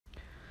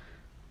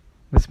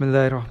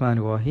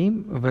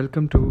Bismillahirrahmanirrahim.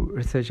 Welcome to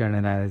Research and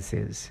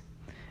Analysis.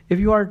 If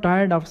you are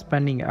tired of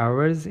spending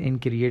hours in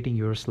creating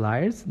your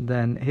slides,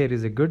 then here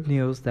is a good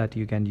news that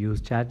you can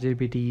use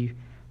ChatGPT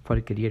for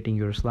creating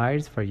your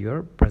slides for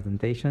your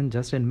presentation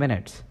just in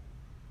minutes.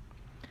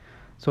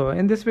 So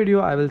in this video,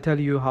 I will tell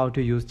you how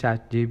to use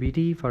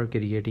ChatGPT for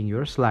creating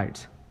your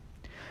slides.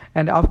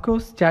 And of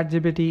course,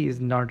 ChatGPT is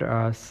not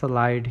a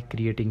slide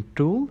creating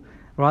tool.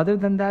 Rather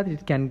than that,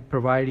 it can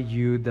provide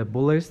you the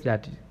bullets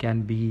that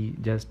can be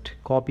just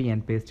copy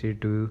and pasted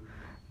to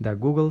the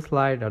Google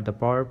slide or the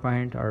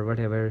PowerPoint or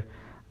whatever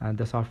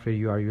the software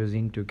you are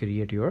using to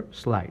create your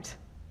slides.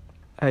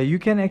 You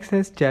can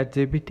access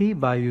ChatGPT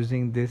by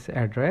using this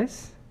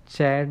address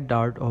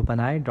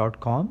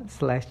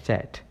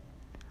chat.openai.com/chat.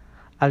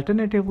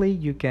 Alternatively,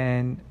 you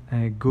can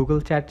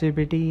Google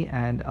ChatGPT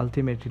and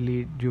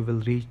ultimately you will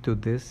reach to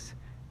this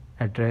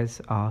address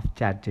of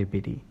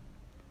ChatGPT.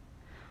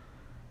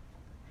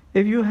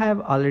 If you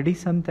have already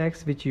some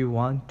text which you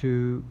want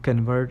to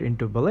convert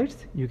into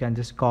bullets, you can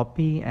just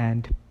copy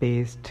and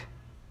paste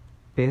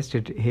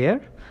it here.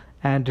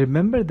 And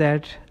remember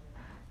that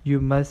you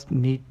must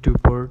need to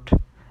put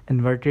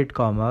inverted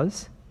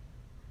commas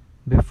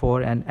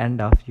before and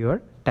end of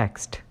your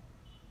text.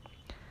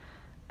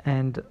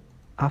 And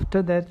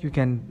after that, you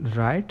can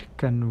write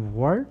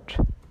convert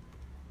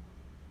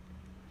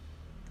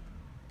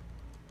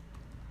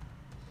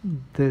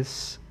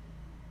this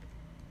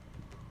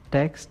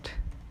text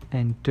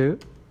into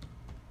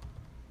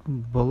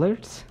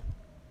bullets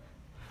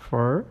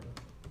for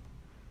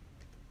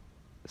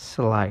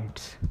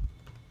slides,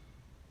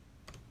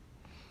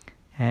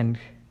 and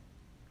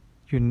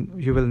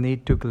you will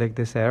need to click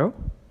this arrow.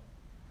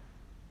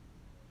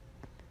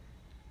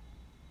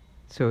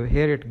 So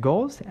here it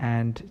goes,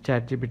 and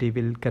ChatGPT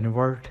will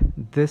convert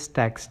this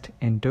text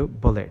into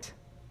bullets.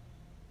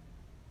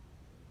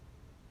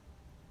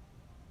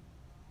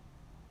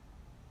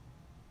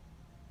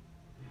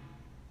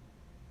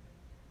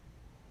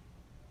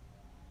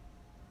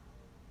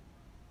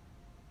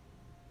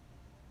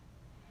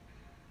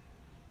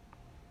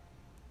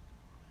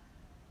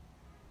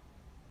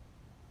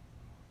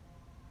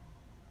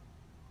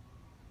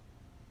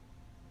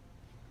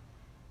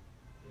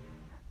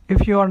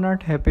 If you are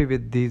not happy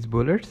with these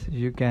bullets,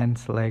 you can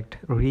select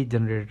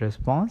regenerate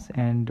response,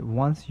 and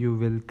once you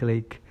will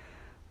click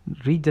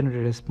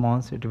regenerate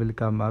response, it will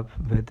come up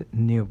with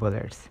new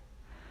bullets.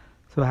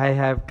 So I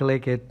have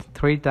clicked it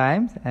 3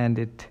 times and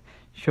it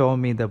show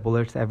me the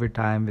bullets every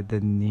time with the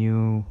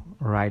new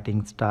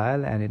writing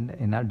style and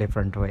in a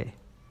different way.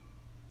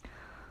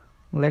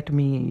 Let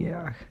me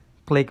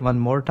click one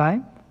more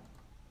time.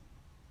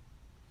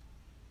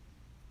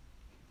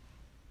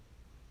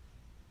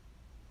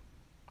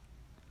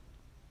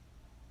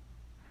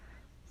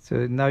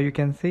 So now you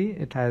can see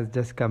it has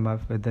just come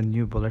up with the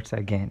new bullets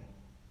again.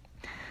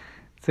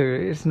 So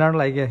it's not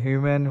like a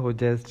human who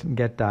just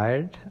get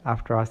tired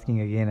after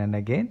asking again and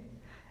again,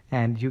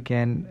 and you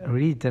can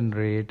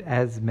regenerate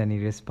as many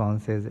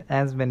responses,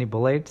 as many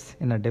bullets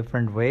in a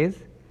different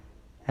ways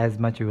as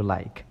much you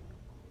like.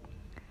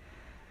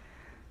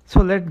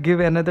 So let's give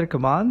another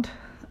command.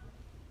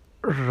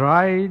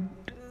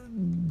 Write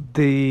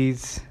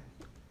these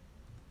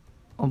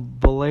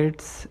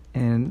bullets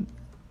in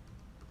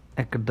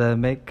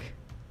academic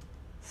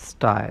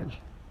style.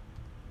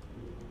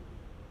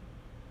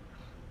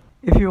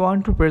 If you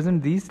want to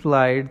present these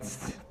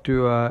slides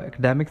to an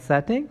academic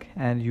setting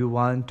and you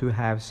want to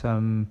have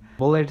some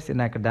bullets in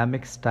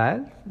academic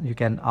style, you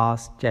can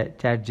ask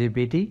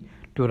ChatGPT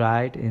to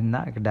write in an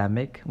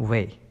academic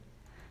way.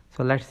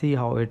 So let's see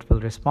how it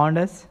will respond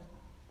us.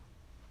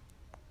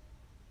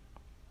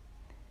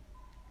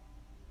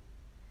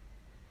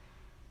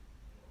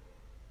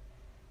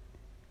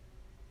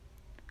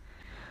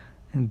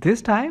 And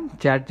this time,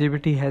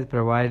 ChatGPT has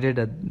provided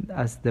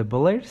us the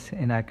bullets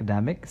in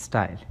academic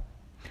style.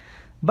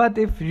 But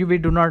if we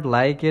do not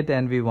like it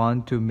and we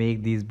want to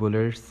make these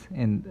bullets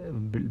in a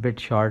bit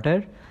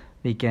shorter,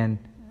 we can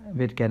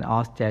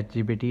ask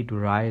ChatGPT to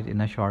write in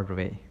a short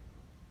way.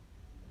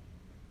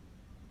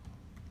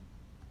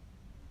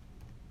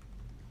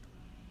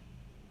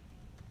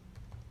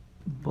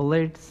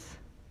 Bullets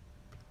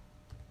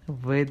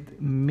with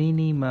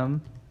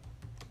minimum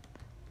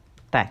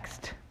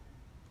text.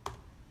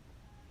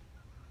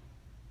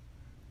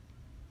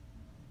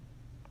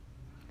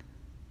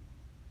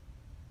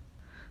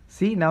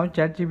 See, now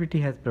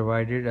ChatGPT has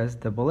provided us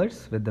the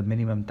bullets with the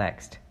minimum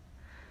text.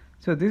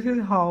 So this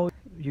is how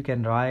you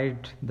can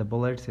write the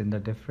bullets in the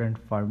different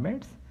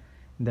formats,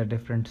 in the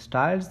different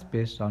styles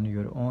based on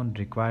your own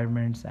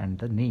requirements and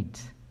the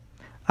needs.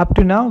 Up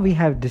to now, we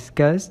have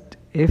discussed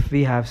if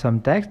we have some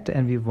text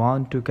and we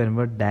want to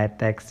convert that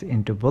text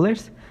into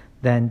bullets,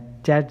 then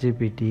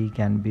ChatGPT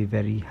can be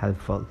very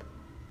helpful.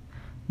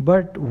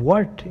 But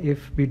what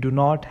if we do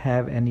not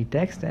have any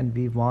text and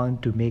we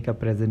want to make a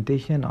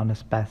presentation on a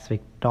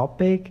specific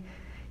topic?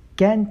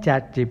 Can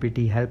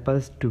ChatGPT help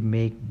us to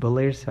make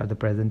bullets or the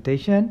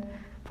presentation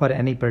for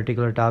any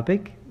particular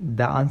topic?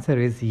 The answer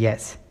is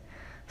yes.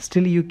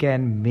 Still, you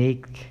can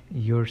make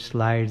your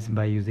slides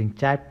by using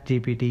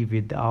ChatGPT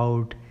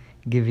without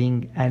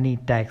giving any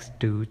text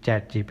to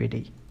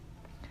ChatGPT.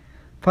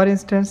 For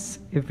instance,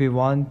 if we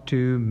want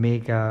to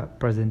make a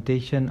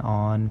presentation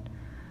on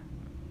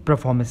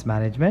performance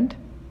management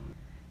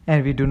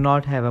and we do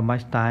not have a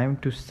much time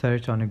to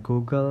search on a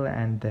Google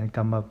and then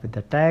come up with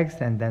the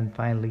text and then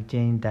finally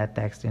change that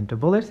text into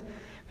bullets,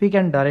 we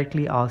can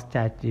directly ask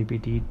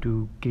ChatGPT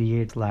to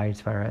create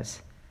slides for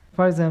us.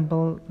 For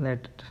example,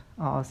 let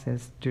us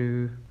ask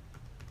to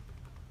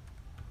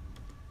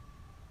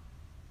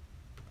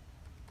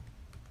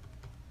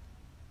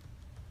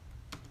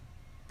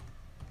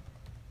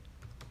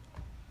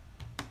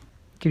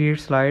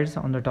create slides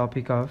on the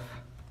topic of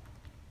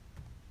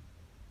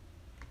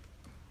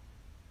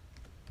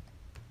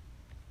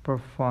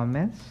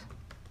performance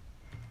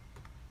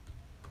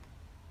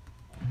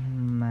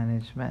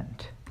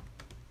management.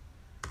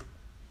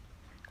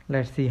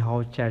 Let's see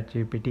how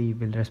ChatGPT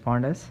will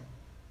respond us.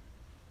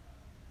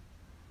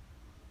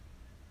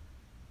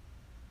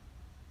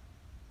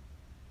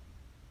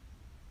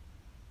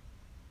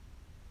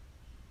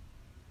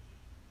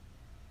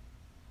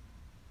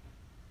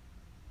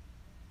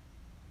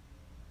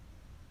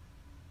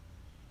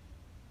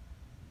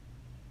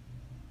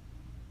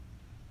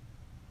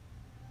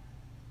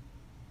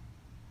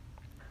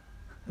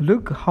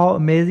 Look how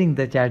amazing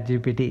the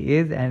ChatGPT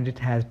is, and it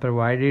has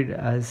provided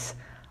us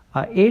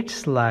 8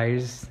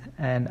 slides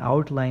and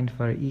outline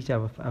for each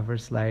of our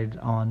slides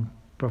on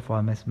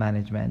performance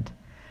management.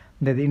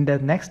 Then in the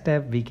next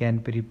step, we can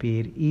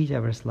prepare each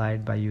of our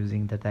slide by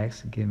using the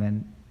text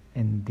given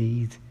in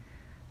these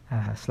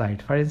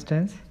slides. For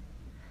instance,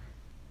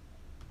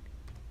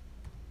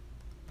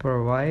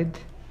 provide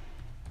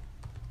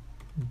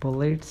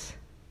bullets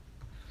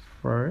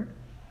for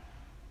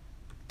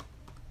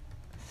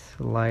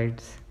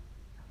slides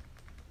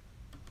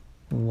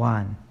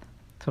 1.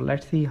 So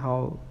let's see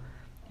how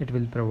it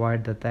will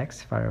provide the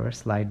text for our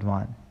slide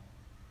 1.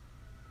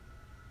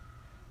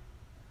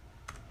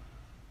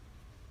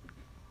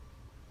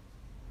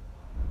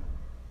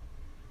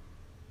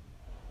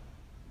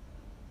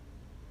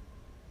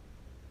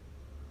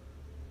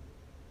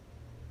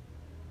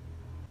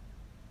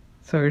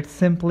 So it's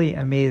simply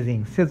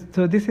amazing.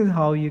 So this is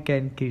how you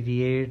can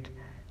create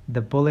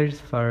the bullets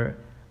for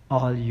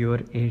all your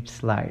 8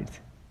 slides.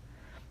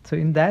 So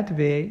in that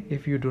way,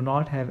 if you do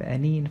not have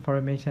any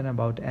information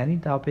about any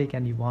topic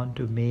and you want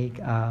to make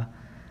a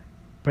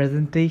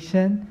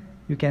presentation,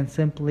 you can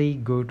simply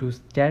go to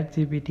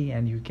ChatGPT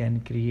and you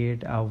can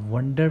create a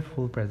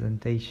wonderful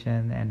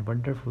presentation and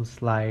wonderful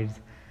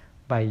slides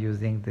by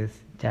using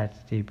this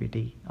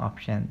ChatGPT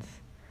options.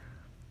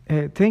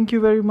 Thank you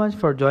very much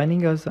for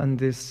joining us on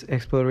this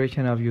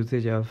exploration of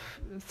usage of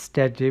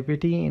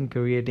ChatGPT in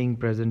creating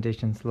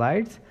presentation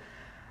slides.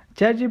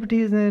 ChatGPT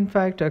is in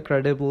fact a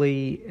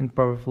credibly and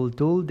powerful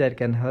tool that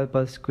can help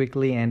us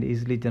quickly and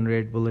easily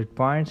generate bullet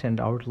points and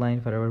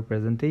outline for our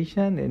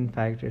presentation. In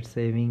fact, it's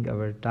saving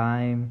our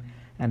time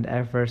and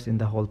efforts in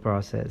the whole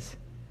process.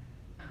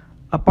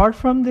 Apart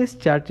from this,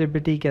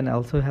 ChatGPT can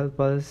also help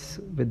us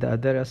with the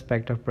other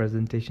aspect of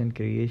presentation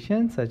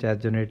creation, such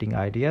as generating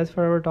ideas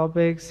for our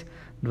topics,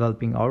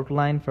 developing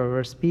outline for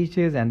our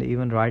speeches, and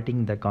even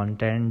writing the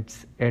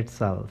contents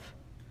itself.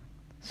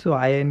 So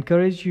I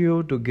encourage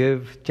you to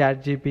give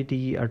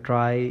ChatGPT a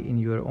try in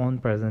your own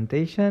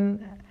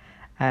presentation.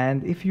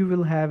 And if you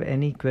will have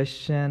any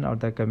question or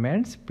the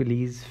comments,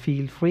 please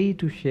feel free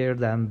to share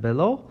them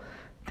below.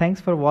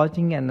 Thanks for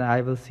watching, and I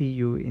will see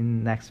you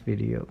in next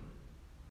video.